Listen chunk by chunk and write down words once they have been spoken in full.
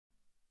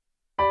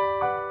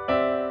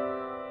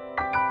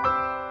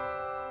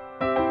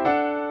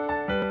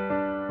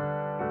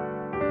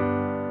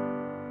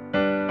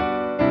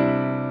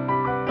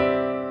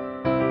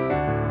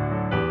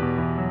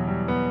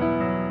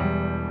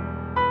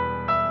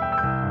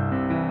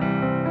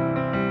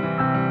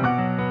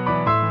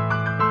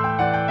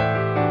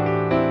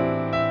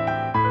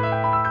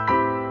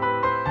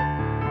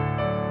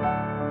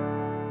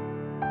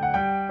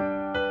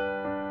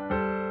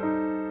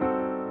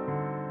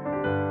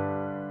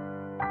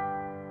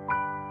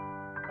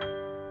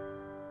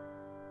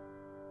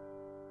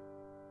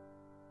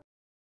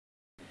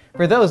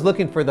For those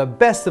looking for the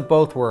best of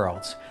both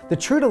worlds, the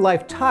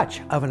true-to-life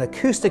touch of an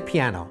acoustic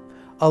piano,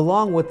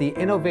 along with the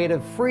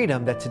innovative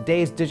freedom that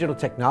today's digital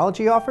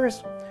technology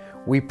offers,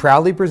 we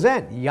proudly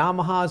present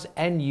Yamaha's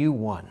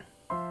NU1.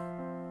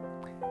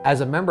 As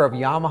a member of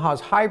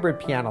Yamaha's hybrid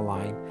piano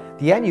line,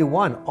 the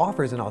NU1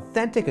 offers an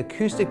authentic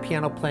acoustic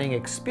piano playing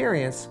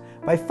experience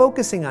by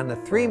focusing on the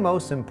three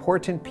most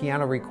important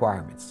piano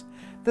requirements: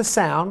 the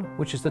sound,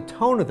 which is the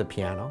tone of the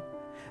piano,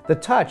 the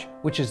touch,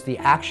 which is the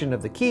action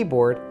of the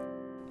keyboard,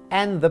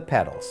 and the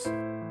pedals.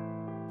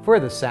 For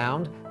the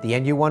sound, the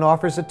NU1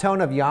 offers the tone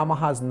of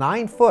Yamaha's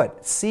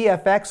 9-foot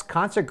CFX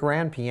Concert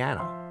Grand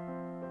piano.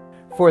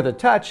 For the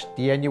touch,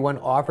 the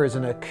NU1 offers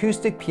an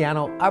acoustic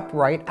piano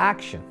upright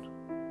action.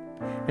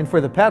 And for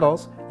the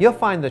pedals, you'll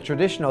find the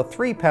traditional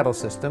 3-pedal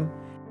system,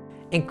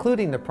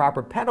 including the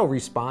proper pedal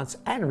response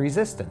and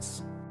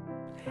resistance.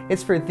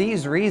 It's for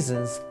these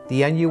reasons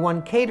the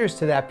NU1 caters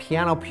to that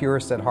piano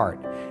purist at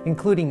heart,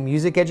 including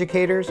music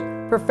educators,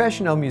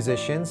 professional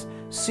musicians,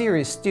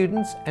 serious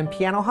students, and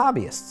piano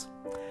hobbyists.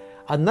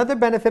 Another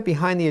benefit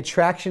behind the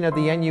attraction of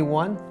the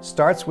NU1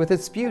 starts with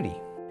its beauty.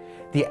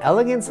 The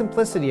elegant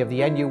simplicity of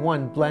the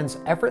NU1 blends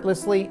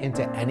effortlessly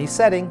into any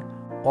setting,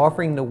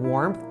 offering the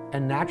warmth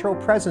and natural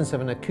presence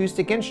of an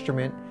acoustic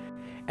instrument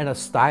and a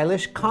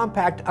stylish,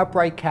 compact,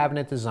 upright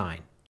cabinet design.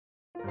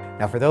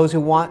 Now, for those who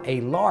want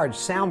a large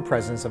sound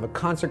presence of a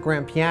concert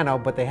grand piano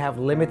but they have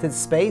limited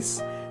space,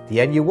 the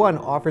NU1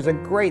 offers a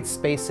great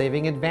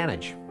space-saving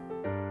advantage.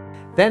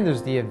 Then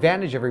there's the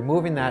advantage of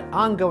removing that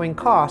ongoing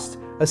cost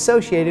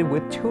associated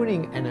with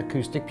tuning an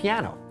acoustic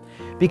piano.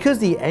 Because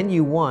the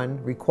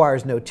NU1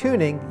 requires no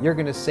tuning, you're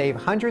going to save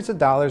hundreds of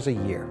dollars a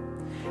year.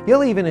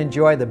 You'll even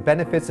enjoy the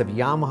benefits of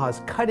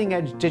Yamaha's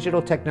cutting-edge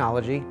digital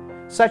technology,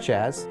 such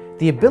as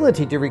the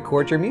ability to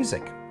record your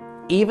music,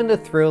 even the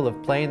thrill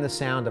of playing the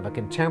sound of a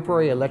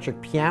contemporary electric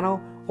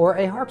piano or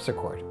a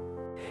harpsichord.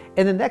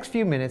 In the next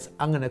few minutes,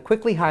 I'm going to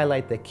quickly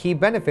highlight the key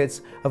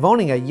benefits of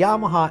owning a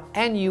Yamaha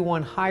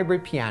NU1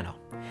 hybrid piano.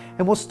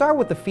 And we'll start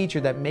with the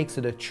feature that makes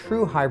it a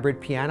true hybrid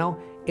piano,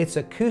 its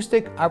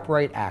acoustic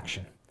upright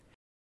action.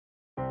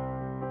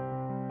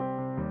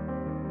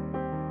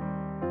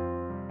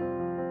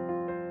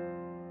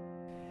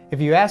 If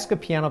you ask a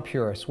piano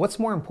purist what's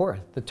more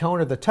important, the tone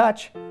or the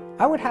touch,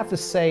 I would have to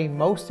say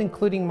most,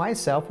 including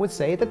myself, would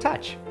say the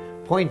touch.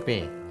 Point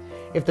being,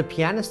 if the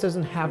pianist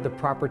doesn't have the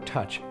proper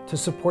touch to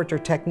support their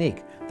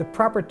technique, the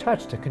proper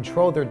touch to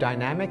control their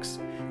dynamics,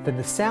 then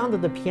the sound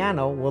of the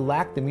piano will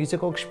lack the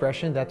musical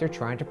expression that they're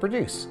trying to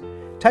produce.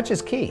 Touch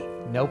is key,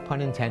 no pun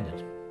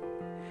intended.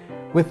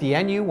 With the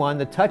NU1,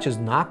 the touch is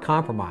not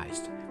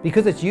compromised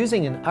because it's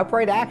using an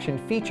upright action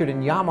featured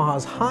in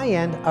Yamaha's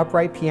high-end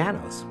upright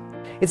pianos.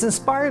 It's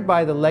inspired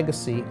by the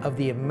legacy of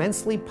the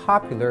immensely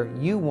popular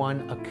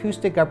U1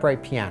 acoustic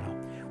upright piano,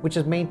 which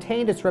has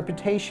maintained its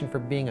reputation for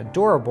being a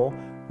durable,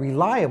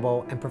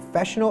 reliable, and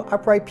professional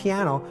upright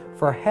piano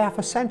for half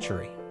a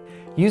century.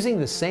 Using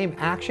the same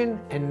action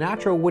and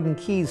natural wooden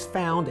keys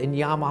found in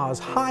Yamaha's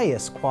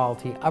highest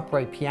quality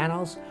upright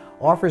pianos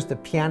offers the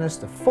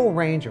pianist a full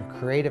range of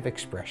creative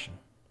expression.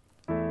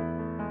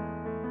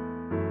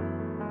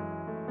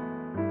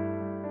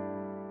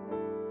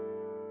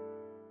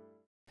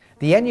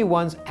 The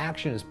NU1's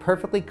action is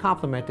perfectly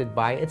complemented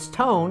by its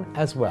tone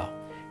as well,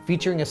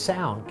 featuring a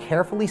sound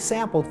carefully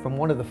sampled from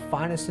one of the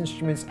finest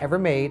instruments ever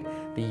made,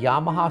 the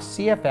Yamaha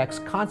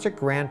CFX Concert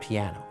Grand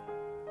piano.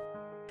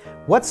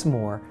 What's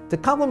more, to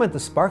complement the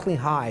sparkling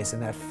highs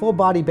and that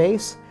full-body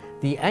bass,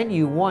 the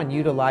NU1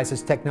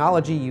 utilizes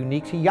technology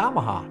unique to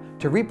Yamaha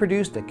to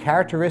reproduce the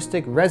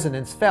characteristic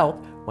resonance felt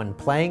when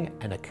playing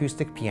an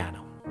acoustic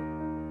piano.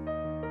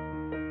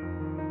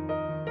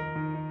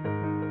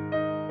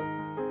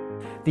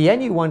 The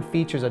NU1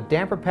 features a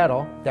damper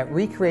pedal that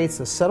recreates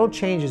the subtle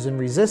changes in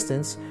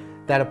resistance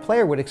that a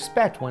player would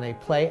expect when they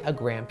play a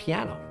grand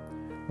piano.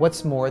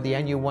 What's more, the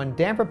NU1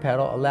 damper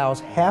pedal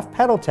allows half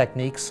pedal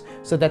techniques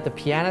so that the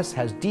pianist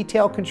has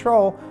detailed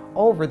control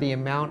over the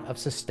amount of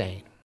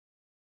sustain.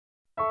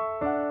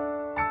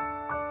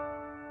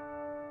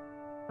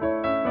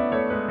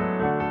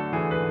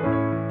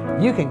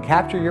 You can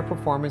capture your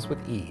performance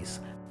with ease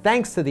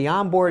thanks to the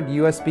onboard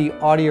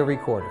USB audio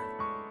recorder.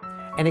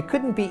 And it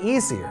couldn't be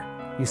easier.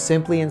 You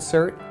simply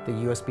insert the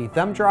USB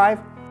thumb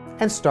drive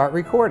and start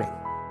recording.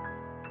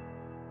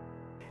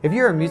 If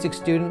you're a music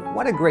student,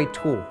 what a great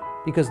tool,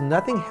 because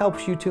nothing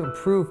helps you to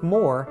improve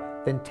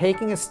more than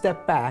taking a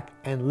step back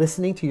and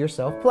listening to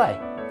yourself play.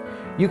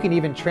 You can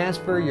even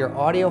transfer your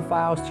audio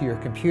files to your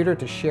computer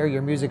to share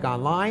your music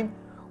online,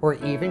 or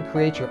even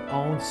create your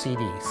own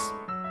CDs.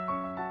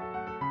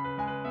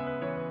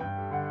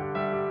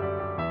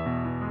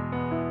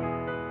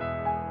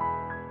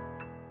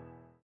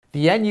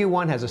 The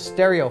NU1 has a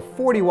stereo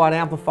 40-watt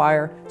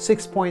amplifier,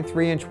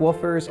 6.3-inch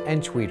woofers, and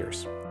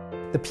tweeters.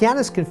 The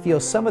pianist can feel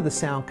some of the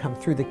sound come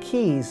through the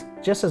keys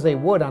just as they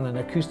would on an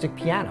acoustic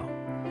piano.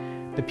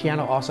 The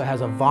piano also has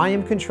a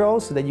volume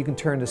control so that you can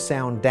turn the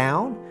sound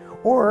down,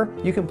 or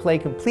you can play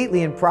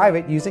completely in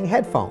private using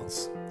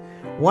headphones.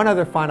 One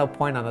other final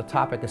point on the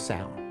topic of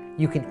sound.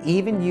 You can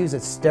even use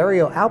its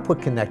stereo output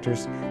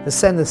connectors to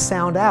send the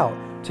sound out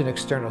to an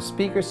external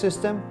speaker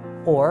system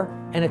or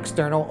an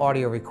external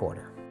audio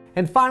recorder.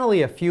 And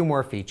finally, a few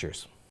more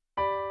features.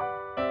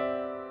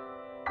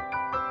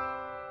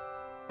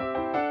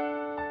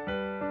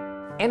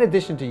 In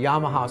addition to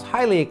Yamaha's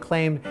highly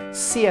acclaimed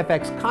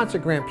CFX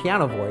concert grand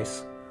piano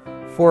voice,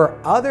 for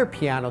other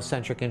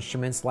piano-centric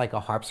instruments like a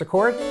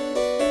harpsichord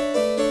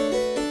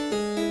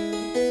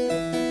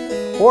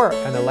or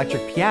an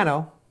electric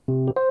piano,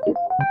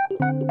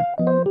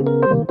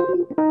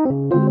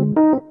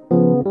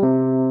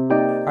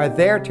 are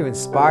there to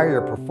inspire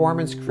your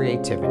performance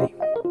creativity.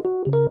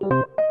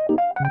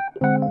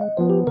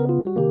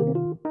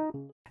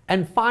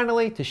 And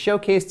finally, to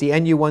showcase the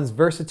NU1's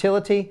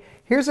versatility,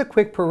 here's a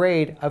quick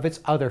parade of its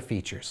other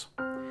features.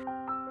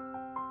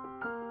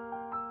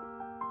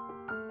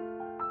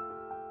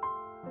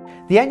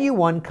 The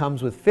NU1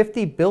 comes with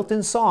 50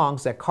 built-in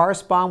songs that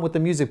correspond with the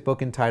music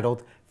book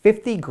entitled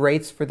 50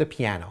 Greats for the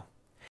Piano.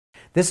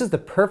 This is the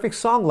perfect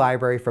song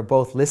library for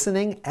both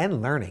listening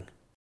and learning.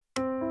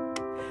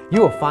 You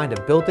will find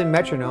a built-in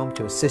metronome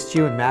to assist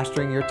you in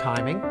mastering your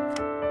timing.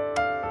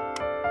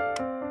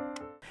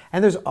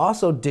 And there's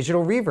also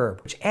digital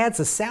reverb, which adds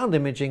the sound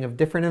imaging of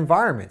different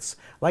environments,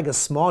 like a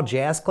small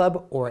jazz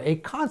club or a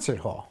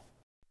concert hall.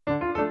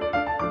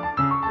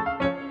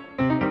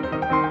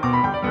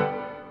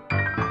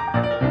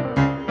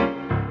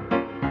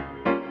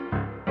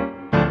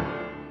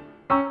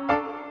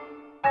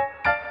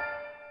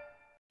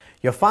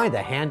 You'll find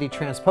a handy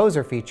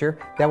transposer feature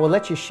that will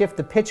let you shift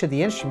the pitch of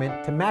the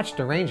instrument to match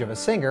the range of a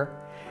singer,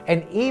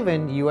 and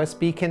even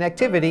USB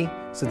connectivity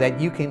so that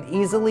you can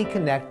easily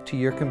connect to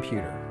your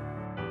computer.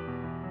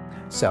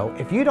 So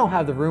if you don't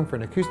have the room for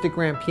an acoustic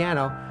grand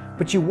piano,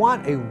 but you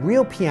want a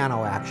real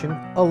piano action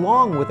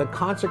along with a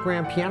concert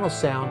grand piano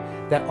sound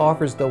that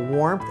offers the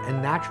warmth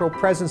and natural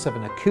presence of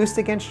an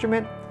acoustic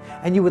instrument,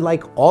 and you would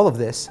like all of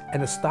this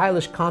in a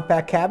stylish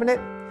compact cabinet,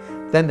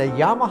 then the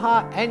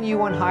Yamaha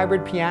NU1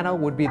 Hybrid Piano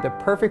would be the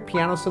perfect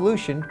piano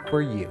solution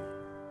for you.